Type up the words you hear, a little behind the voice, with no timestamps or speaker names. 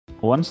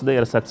once they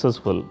are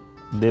successful,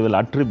 they will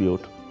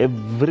attribute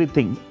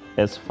everything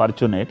as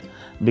fortunate,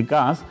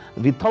 because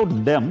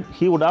without them,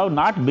 he would have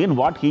not been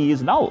what he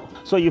is now.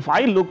 So if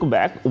I look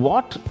back,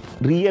 what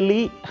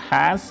really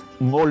has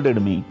molded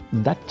me?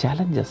 That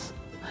challenges.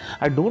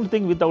 I don't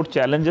think without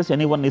challenges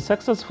anyone is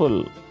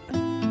successful.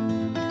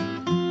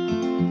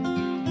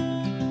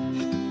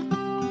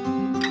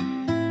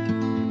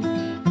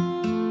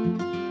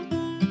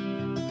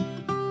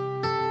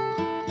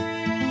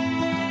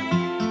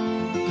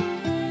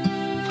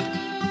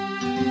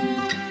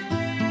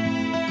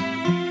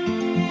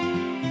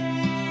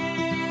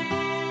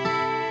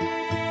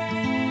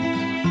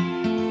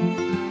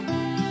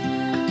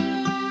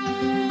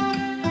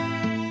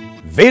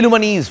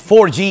 Velumani's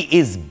 4G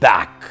is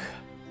back.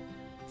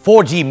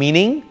 4G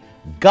meaning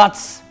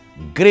guts,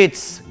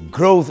 grits,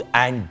 growth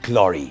and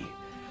glory.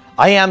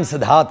 I am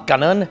Siddharth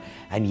Kannan,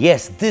 and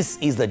yes, this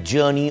is the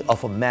journey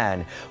of a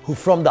man who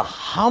from the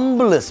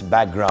humblest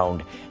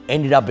background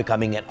ended up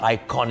becoming an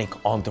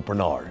iconic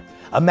entrepreneur.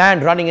 A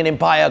man running an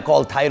empire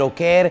called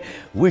ThyroCare,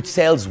 which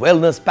sells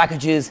wellness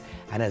packages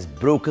and has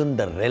broken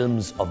the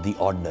realms of the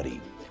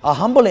ordinary. Our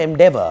humble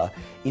endeavor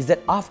is that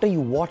after you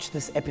watch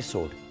this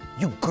episode,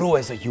 you grow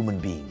as a human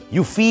being.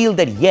 You feel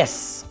that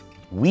yes,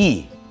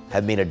 we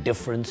have made a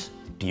difference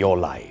to your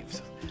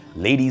lives.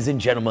 Ladies and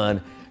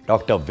gentlemen,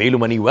 Dr.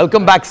 Velumani,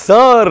 welcome back,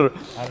 sir.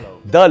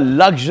 Hello. The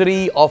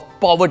luxury of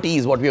poverty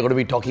is what we are going to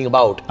be talking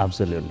about.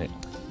 Absolutely.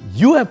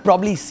 You have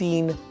probably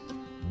seen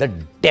the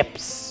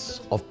depths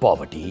of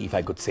poverty, if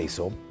I could say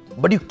so,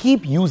 but you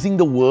keep using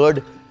the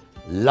word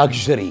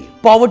luxury.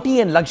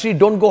 Poverty and luxury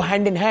don't go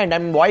hand in hand. I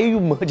mean, why are you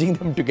merging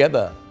them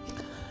together?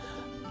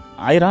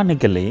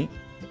 Ironically,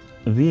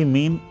 we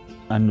mean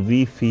and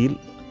we feel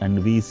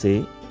and we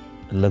say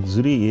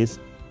luxury is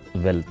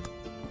wealth.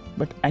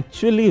 But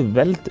actually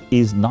wealth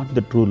is not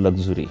the true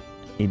luxury.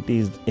 It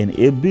is an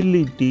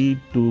ability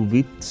to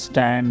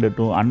withstand,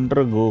 to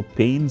undergo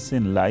pains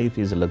in life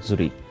is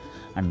luxury.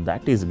 And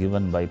that is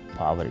given by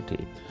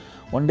poverty.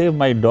 One day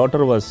my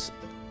daughter was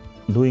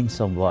doing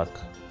some work.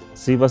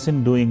 She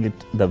wasn't doing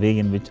it the way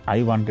in which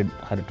I wanted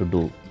her to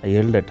do. I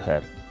yelled at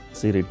her.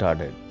 She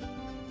retorted.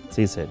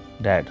 She said,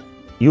 "Dad,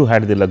 you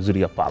had the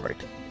luxury of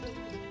poverty."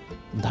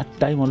 That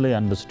time only I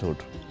understood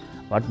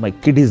what my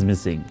kid is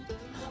missing.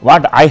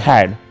 What I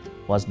had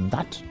was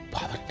that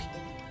poverty,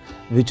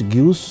 which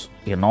gives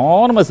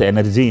enormous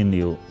energy in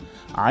you.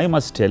 I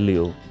must tell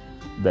you,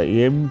 the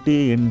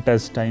empty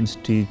intestines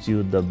teach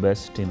you the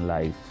best in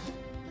life.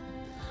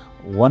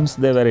 Once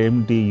they were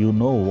empty, you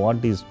know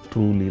what is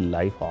truly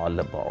life all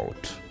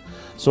about.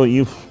 So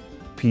if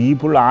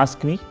people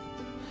ask me,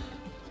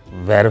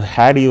 where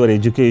had your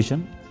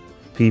education?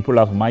 People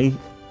of my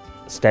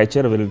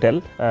stature will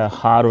tell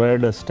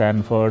Harvard,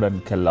 Stanford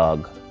and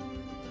Kellogg.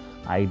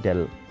 I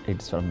tell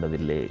it's from the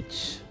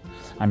village.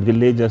 And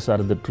villages are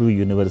the true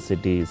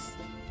universities.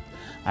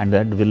 And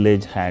that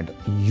village had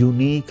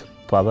unique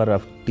power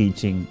of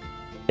teaching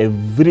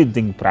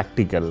everything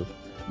practical,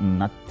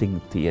 nothing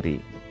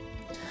theory.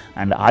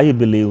 And I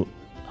believe,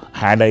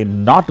 had I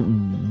not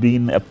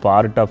been a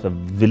part of a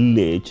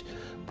village,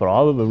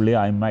 probably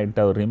I might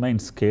have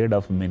remained scared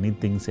of many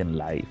things in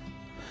life.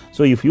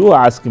 So if you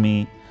ask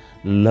me,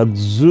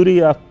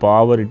 luxury of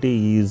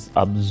poverty is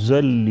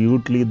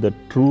absolutely the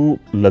true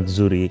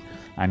luxury,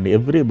 and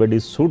everybody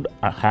should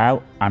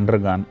have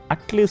undergone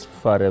at least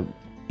for a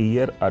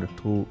year or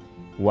two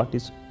what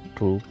is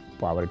true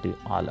poverty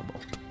all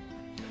about.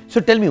 So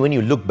tell me, when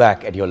you look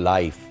back at your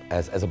life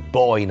as a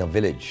boy in a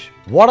village,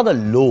 what are the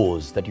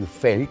lows that you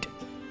felt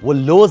were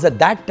lows at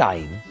that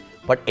time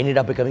but ended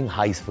up becoming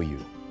highs for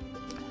you?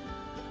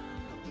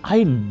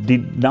 I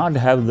did not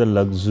have the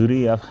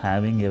luxury of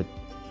having a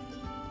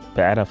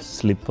pair of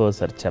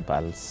slippers or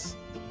chappals.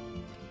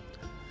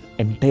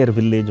 Entire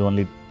village,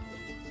 only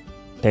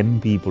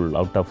 10 people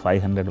out of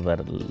 500 were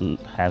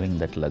having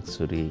that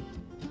luxury.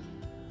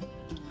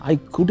 I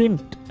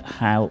couldn't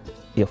have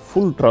a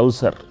full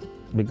trouser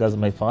because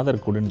my father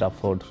couldn't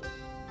afford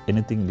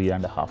anything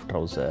beyond a half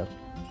trouser.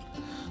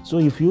 So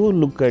if you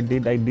look at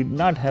it, I did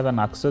not have an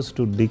access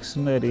to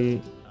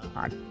dictionary,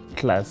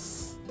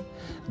 atlas.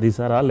 These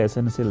are all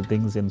essential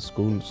things in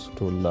schools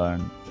to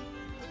learn.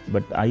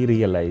 But I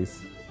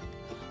realize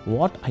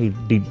what I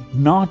did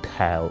not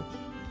have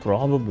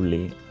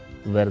probably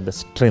were the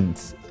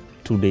strengths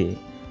today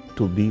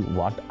to be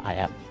what I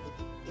am.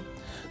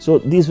 So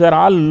these were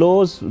all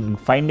lows.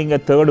 Finding a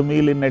third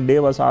meal in a day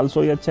was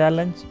also a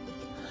challenge.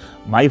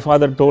 My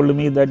father told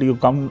me that you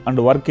come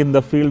and work in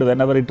the field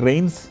whenever it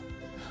rains.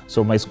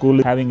 So my school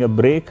is having a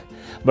break.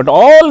 But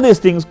all these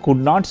things could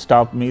not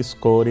stop me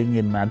scoring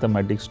in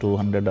mathematics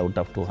 200 out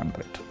of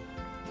 200.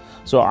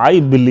 So I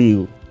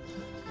believe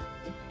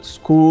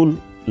school,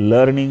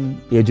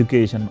 learning,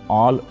 education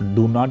all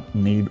do not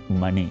need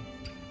money.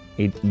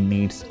 It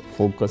needs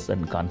focus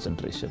and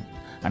concentration.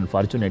 And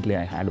fortunately,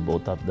 I had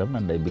both of them,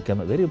 and I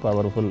became a very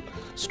powerful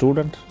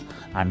student,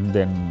 and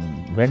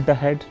then went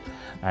ahead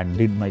and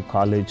did my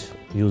college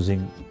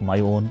using my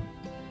own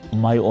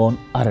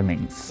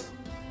earnings.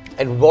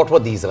 And what were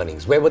these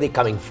earnings? Where were they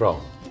coming from?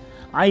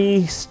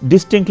 I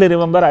distinctly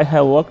remember I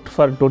have worked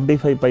for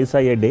 25 paisa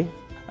a day.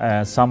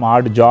 Some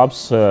odd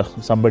jobs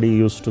somebody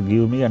used to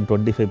give me and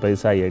 25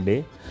 paisa a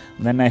day.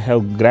 Then I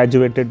have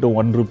graduated to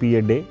 1 rupee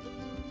a day.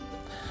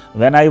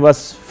 When I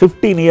was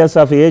 15 years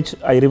of age,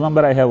 I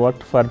remember I have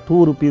worked for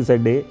 2 rupees a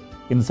day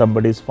in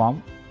somebody's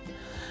farm.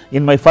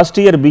 In my first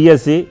year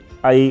BSc,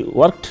 I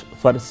worked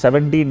for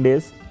 17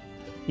 days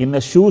in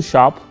a shoe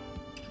shop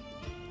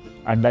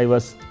and I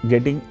was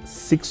getting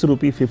 6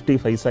 rupee 50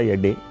 paisa a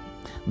day.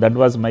 That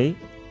was my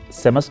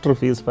semester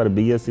fees for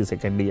BSc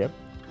second year.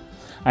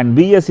 And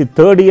BSc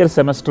third year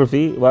semester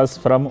fee was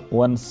from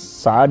one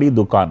sari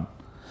dukan,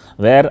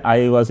 where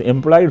I was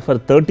employed for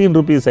 13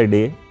 rupees a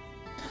day,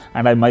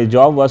 and my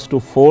job was to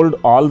fold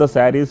all the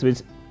saris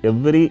which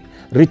every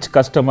rich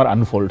customer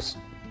unfolds.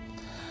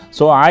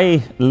 So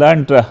I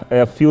learnt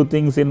a few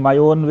things in my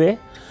own way.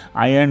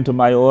 I earned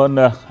my own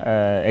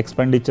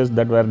expenditures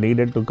that were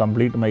needed to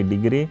complete my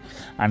degree,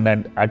 and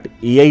at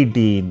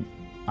 18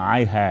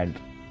 I had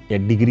a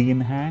degree in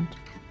hand.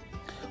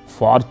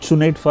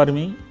 Fortunate for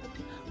me,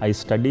 I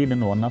studied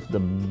in one of the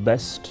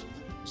best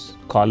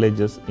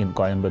colleges in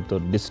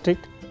Coimbatore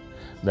district,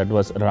 that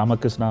was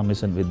Ramakrishna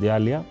Mission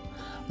Vidyalaya,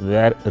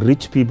 where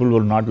rich people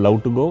will not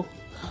love to go,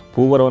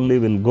 poor only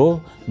will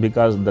go,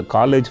 because the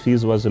college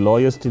fees was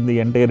lowest in the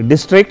entire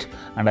district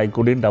and I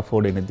couldn't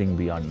afford anything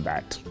beyond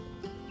that.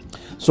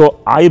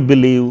 So I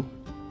believe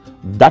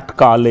that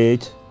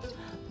college,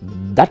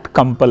 that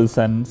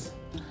compulsions,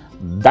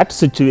 that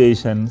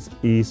situations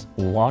is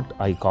what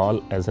I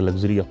call as a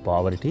luxury of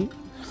poverty.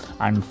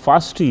 And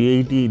first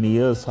 18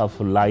 years of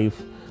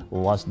life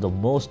was the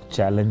most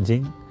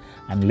challenging.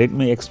 And let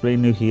me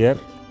explain you here,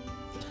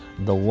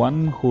 the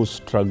one who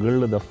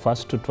struggled the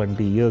first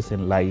 20 years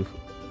in life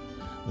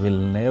will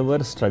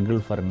never struggle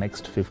for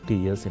next 50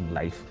 years in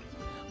life.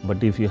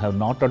 But if you have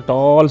not at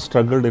all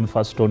struggled in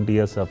first 20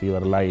 years of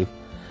your life,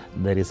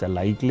 there is a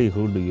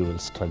likelihood you will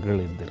struggle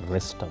in the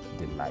rest of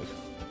the life.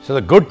 So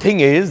the good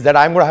thing is that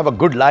I'm going to have a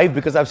good life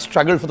because I've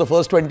struggled for the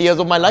first 20 years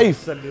of my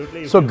life.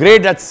 Absolutely. So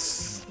great,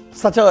 that's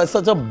such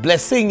a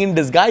blessing in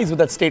disguise with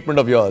that statement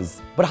of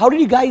yours. But how did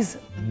you guys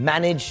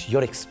manage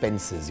your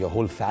expenses, your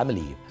whole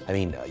family? I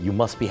mean, you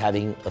must be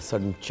having a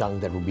certain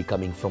chunk that would be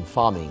coming from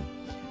farming.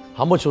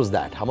 How much was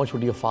that? How much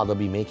would your father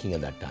be making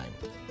at that time?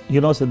 You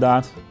know,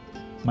 Siddharth,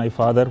 my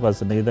father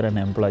was neither an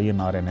employee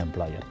nor an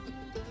employer.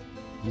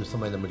 You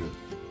somewhere in the middle.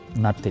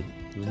 Nothing.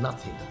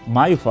 Nothing.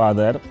 My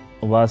father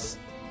was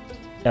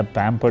a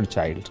pampered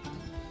child.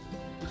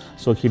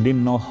 So he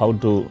didn't know how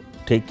to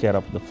take care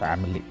of the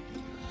family.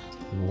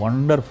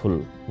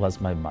 Wonderful was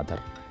my mother.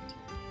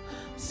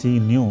 She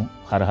knew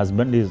her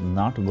husband is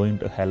not going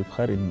to help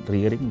her in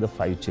rearing the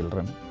 5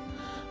 children.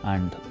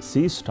 And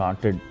she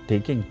started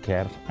taking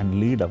care and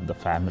lead of the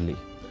family.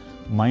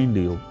 Mind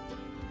you,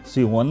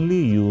 she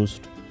only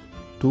used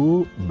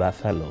 2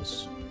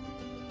 buffaloes.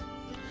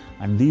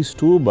 And these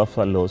 2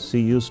 buffaloes she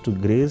used to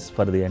graze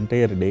for the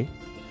entire day,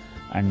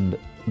 and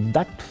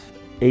that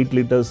 8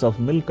 liters of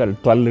milk or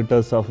 12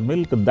 liters of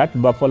milk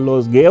that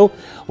buffaloes gave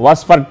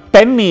was for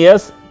 10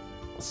 years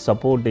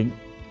supporting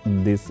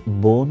these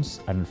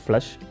bones and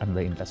flesh and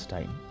the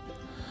intestine.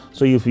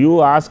 So if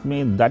you ask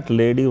me, that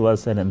lady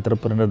was an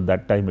entrepreneur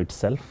that time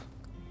itself,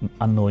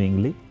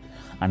 unknowingly,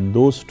 and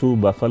those 2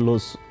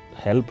 buffaloes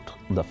helped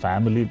the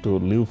family to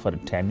live for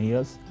 10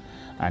 years.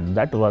 And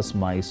that was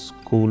my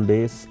school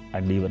days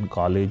and even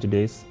college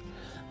days,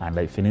 and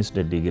I finished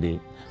a degree.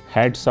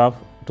 Hats off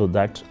to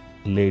that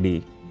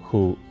lady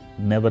who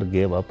never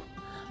gave up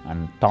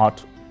and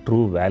taught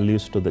true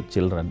values to the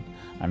children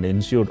and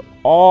ensured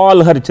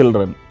all her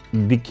children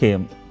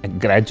became a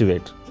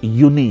graduate,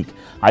 unique.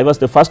 I was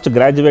the first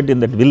graduate in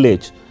that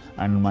village,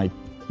 and my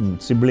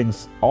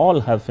siblings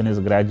all have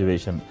finished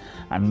graduation,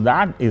 and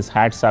that is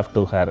hats off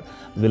to her.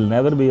 We'll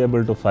never be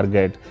able to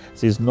forget.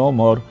 She's no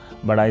more,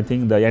 but I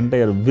think the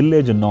entire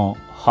village know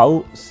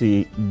how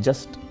she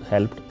just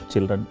helped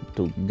children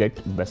to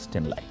get best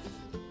in life.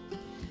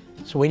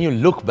 So when you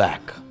look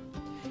back,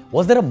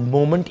 was there a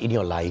moment in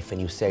your life when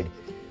you said,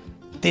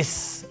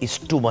 this is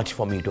too much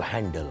for me to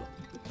handle?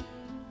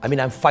 I mean,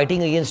 I'm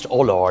fighting against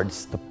all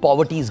odds. The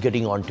poverty is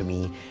getting on to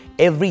me.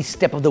 Every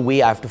step of the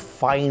way, I have to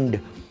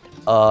find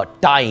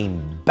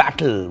time,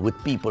 battle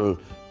with people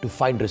to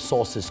find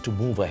resources to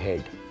move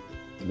ahead.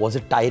 Was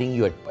it tiring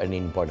you at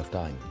any point of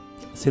time?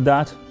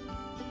 Siddharth,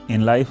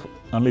 in life,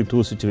 only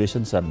 2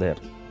 situations are there.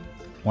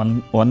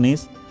 One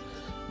is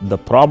the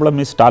problem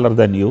is taller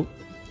than you,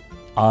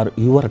 or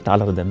you are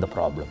taller than the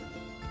problem.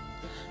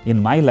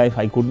 In my life,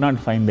 I could not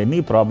find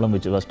any problem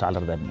which was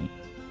taller than me.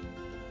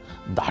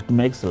 That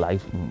makes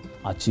life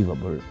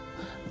achievable.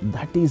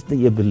 That is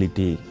the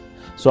ability.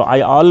 So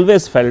I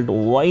always felt,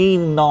 why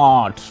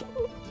not?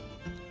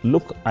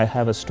 Look, I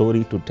have a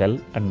story to tell,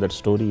 and that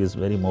story is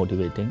very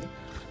motivating.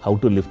 How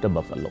to lift a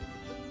buffalo.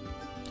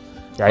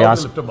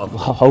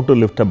 How to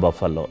lift a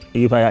buffalo.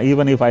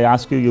 Even if I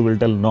ask you, you will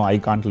tell, no, I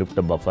can't lift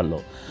a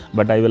buffalo.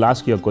 But I will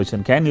ask you a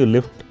question. Can you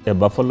lift a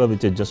buffalo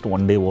which is just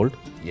 1 day old?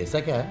 Yes,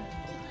 I can.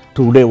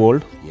 2-day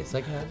old, Yes,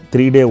 I can.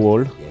 3-day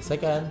old. Yes, I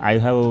can. I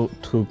have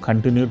to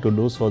continue to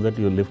do so that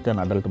you lift an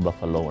adult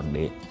buffalo one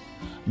day.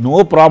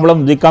 No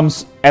problem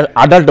becomes an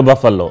adult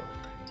buffalo.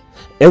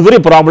 Every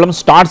problem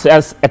starts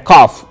as a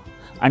calf,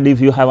 and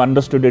if you have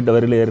understood it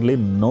very early,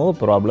 no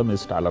problem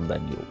is taller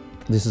than you.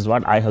 This is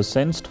what I have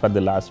sensed for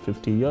the last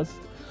 50 years.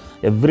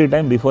 Every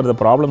time before the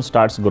problem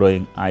starts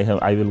growing, I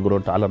will grow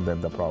taller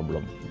than the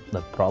problem.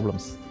 The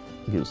problems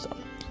gives up.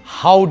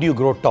 How do you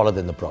grow taller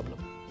than the problem?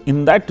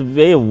 In that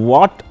way,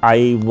 what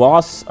I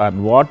was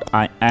and what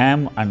I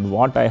am and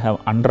what I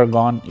have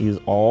undergone is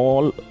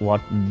all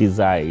what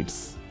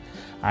decides.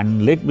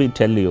 And let me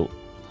tell you,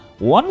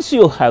 once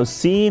you have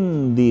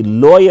seen the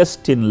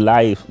lowest in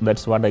life,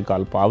 that's what I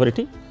call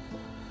poverty.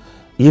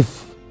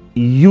 If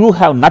you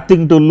have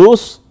nothing to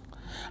lose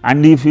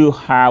and if you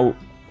have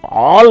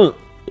all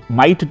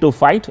might to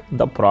fight,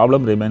 the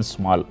problem remains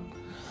small.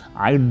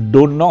 I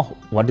don't know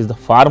what is the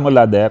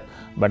formula there,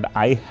 but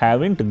I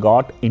haven't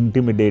got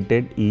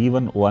intimidated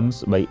even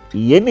once by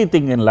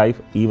anything in life,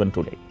 even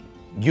today.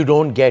 You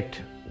don't get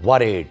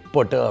worried,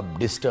 perturbed,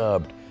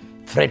 disturbed,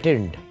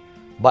 threatened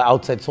by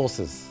outside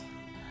sources.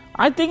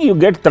 I think you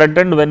get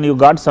threatened when you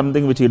got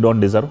something which you don't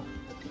deserve.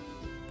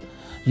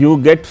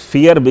 You get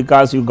fear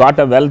because you got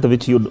a wealth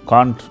which you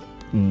can't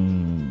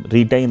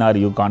retain or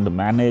you can't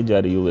manage,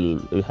 or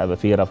you have a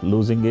fear of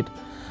losing it.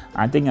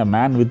 I think a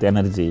man with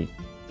energy,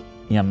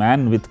 a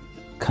man with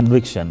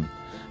conviction,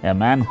 a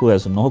man who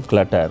has no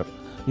clutter,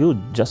 you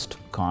just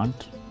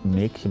can't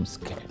make him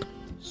scared.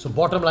 So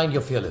bottom line,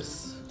 you're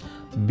fearless.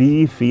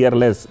 Be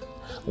fearless.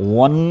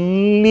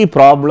 Only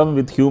problem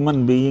with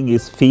human being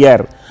is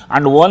fear,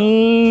 and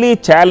only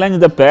challenge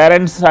the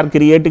parents are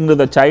creating to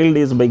the child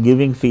is by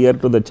giving fear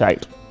to the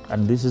child.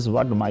 And this is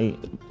what my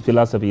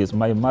philosophy is.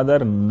 My mother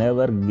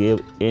never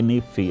gave any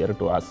fear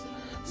to us.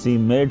 She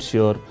made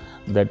sure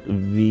that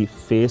we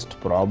faced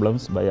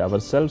problems by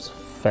ourselves,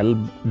 fell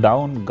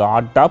down,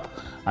 got up,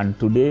 and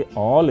today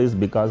all is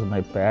because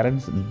my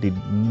parents did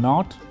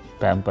not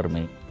pamper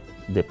me,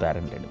 they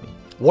parented me.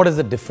 What is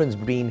the difference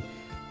between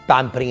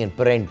pampering and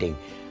parenting?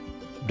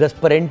 Does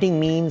parenting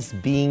means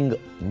being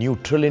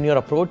neutral in your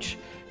approach?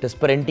 Does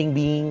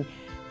parenting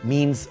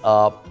means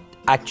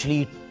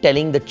actually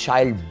telling the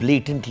child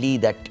blatantly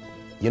that,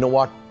 you know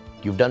what,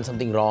 you've done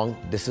something wrong,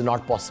 this is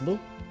not possible?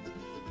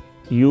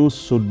 You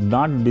should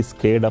not be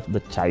scared of the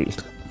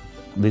child.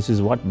 This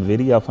is what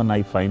very often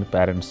I find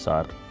parents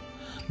are.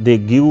 They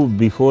give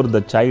before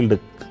the child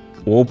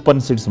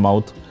opens its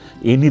mouth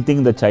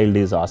anything the child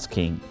is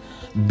asking.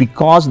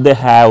 Because they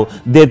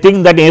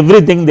think that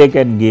everything they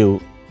can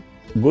give.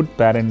 Good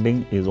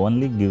parenting is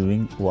only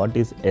giving what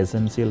is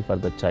essential for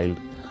the child,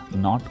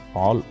 not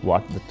all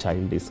what the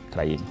child is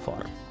crying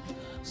for.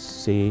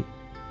 Say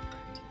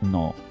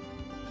no.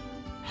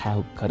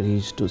 Have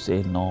courage to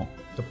say no.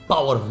 The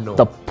power of no.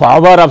 The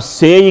power of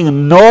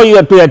saying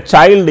no to a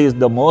child is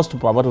the most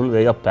powerful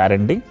way of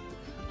parenting.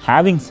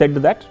 Having said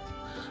that,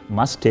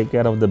 must take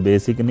care of the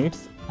basic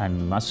needs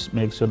and must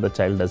make sure the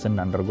child doesn't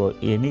undergo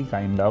any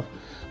kind of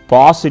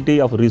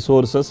paucity of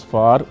resources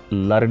for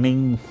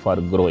learning, for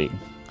growing,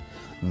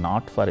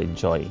 not for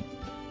enjoying.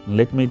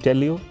 Let me tell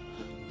you,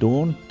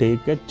 don't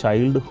take a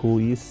child who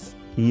is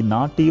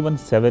not even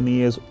 7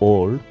 years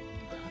old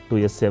to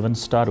a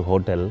 7-star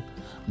hotel,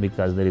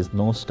 because there is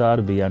no star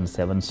beyond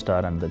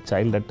 7-star, and the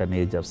child at an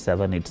age of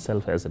 7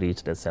 itself has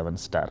reached a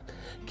 7-star.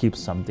 Keep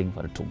something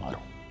for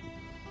tomorrow.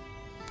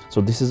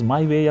 So this is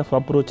my way of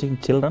approaching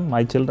children.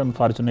 My children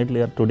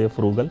fortunately are today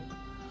frugal,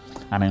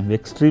 and I am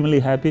extremely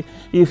happy.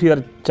 If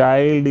your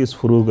child is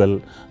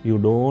frugal, you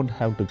don't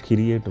have to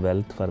create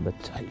wealth for the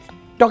child.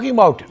 Talking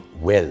about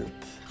wealth,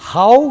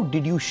 how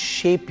did you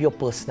shape your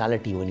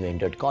personality when you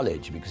entered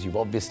college? Because you've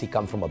obviously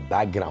come from a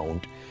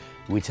background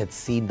which had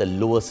seen the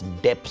lowest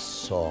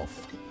depths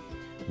of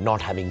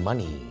not having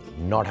money,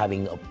 not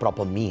having a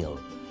proper meal.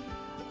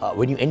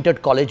 When you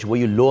entered college, were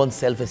you low on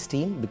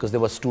self-esteem because there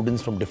were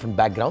students from different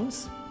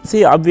backgrounds?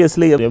 See,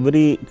 obviously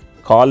every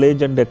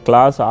college and a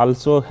class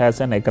also has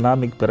an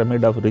economic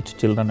pyramid of rich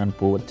children and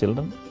poor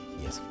children.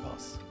 Yes, of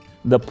course.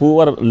 The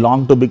poor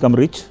long to become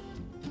rich,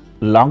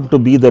 long to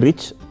be the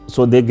rich,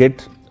 so they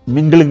get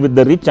mingling with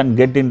the rich and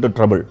get into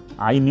trouble.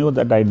 I knew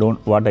that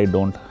what I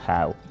don't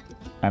have,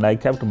 and I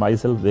kept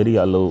myself very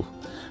aloof.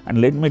 And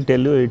let me tell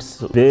you, it's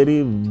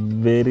very,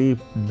 very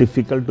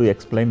difficult to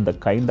explain the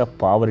kind of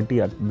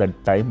poverty at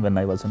that time when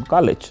I was in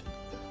college.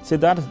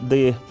 Siddharth,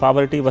 the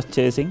poverty was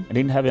chasing. I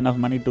didn't have enough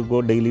money to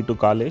go daily to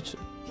college.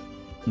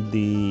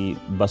 The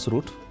bus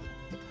route,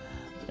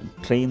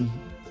 train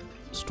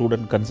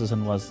student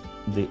concession was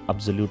the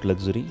absolute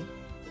luxury.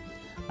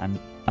 And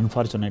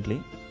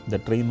unfortunately, the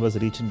train was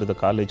reaching to the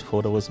college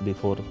 4 hours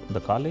before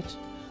the college,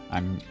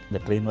 and the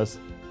train was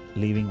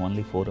leaving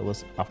only 4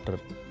 hours after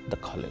the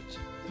college.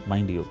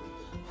 Mind you,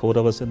 4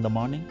 hours in the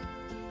morning,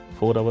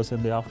 4 hours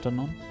in the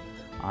afternoon,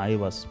 I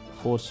was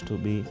forced to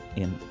be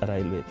in a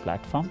railway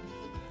platform.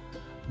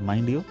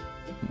 Mind you,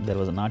 there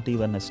was not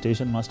even a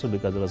station master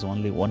because there was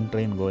only one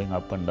train going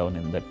up and down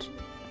in that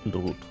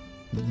route.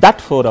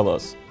 That 4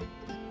 hours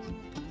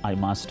I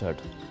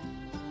mastered.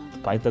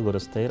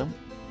 Pythagoras theorem,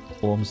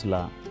 Ohm's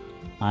law,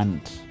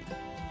 and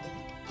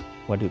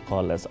what you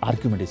call as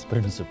Archimedes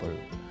principle.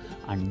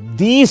 And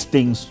these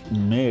things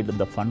made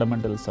the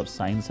fundamentals of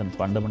science and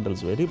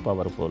fundamentals very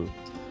powerful.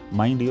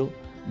 Mind you,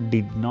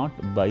 did not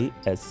buy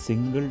a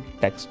single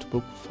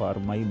textbook for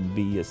my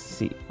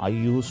BSc. I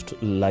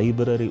used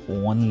library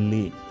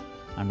only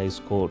and I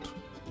scored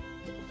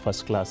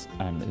first class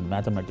and in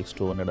mathematics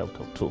 200 out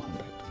of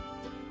 200.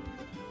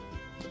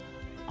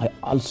 I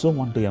also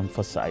want to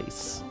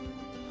emphasize,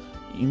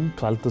 in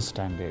 12th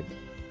standard,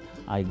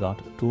 I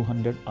got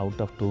 200 out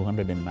of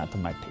 200 in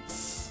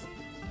mathematics.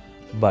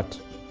 But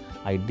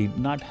I did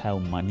not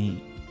have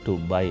money to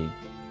buy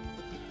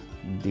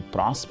the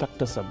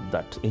prospectus of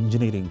that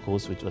engineering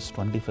course, which was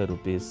 25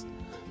 rupees,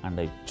 and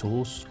I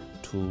chose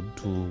to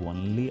do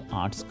only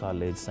arts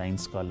college,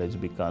 science college,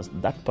 because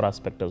that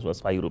prospectus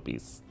was 5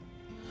 rupees.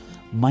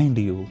 Mind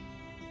you,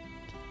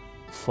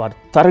 for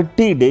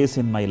 30 days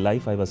in my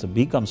life, I was a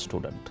BCom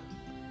student,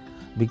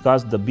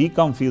 because the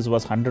BCom fees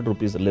was 100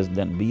 rupees less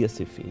than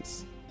BSc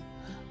fees.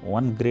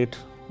 One great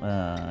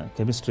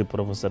chemistry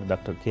professor,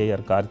 Dr. K.R.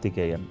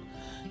 Karthikeyan,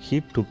 he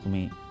took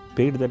me,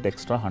 paid that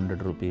extra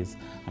 100 rupees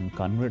and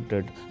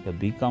converted a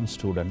BCom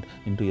student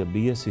into a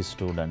BSc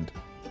student,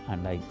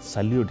 and I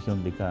salute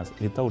him, because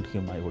without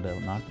him I would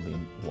have not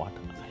been what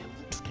I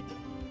am today.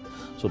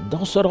 So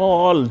those are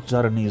all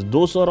journeys,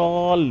 those are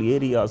all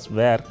areas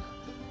where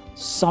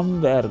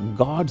somewhere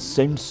God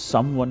sends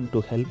someone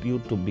to help you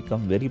to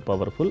become very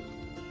powerful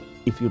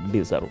if you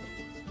deserve.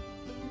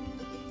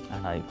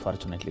 And I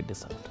fortunately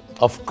deserved.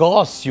 Of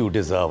course you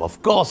deserve.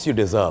 Of course you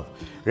deserve.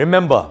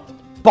 Remember,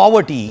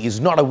 poverty is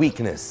not a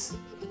weakness.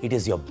 It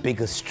is your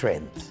biggest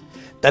strength.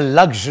 The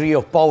luxury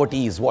of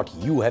poverty is what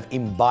you have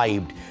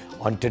imbibed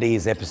on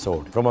today's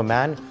episode from a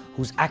man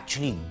who's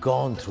actually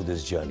gone through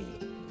this journey,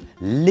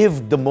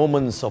 lived the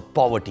moments of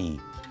poverty,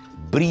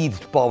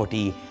 breathed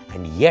poverty,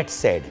 and yet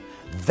said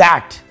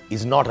that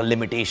is not a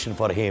limitation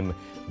for him.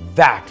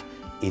 That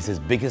is his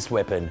biggest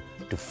weapon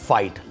to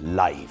fight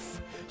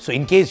life. So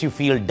in case you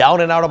feel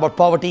down and out about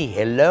poverty,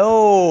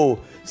 hello,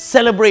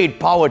 celebrate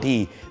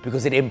poverty,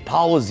 because it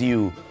empowers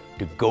you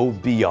to go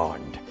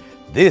beyond.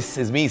 This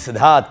is me,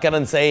 Siddharth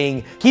Kannan,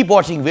 saying keep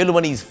watching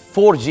Velumani's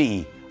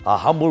 4G, a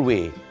humble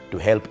way to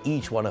help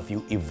each one of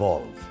you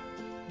evolve.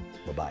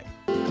 Bye-bye.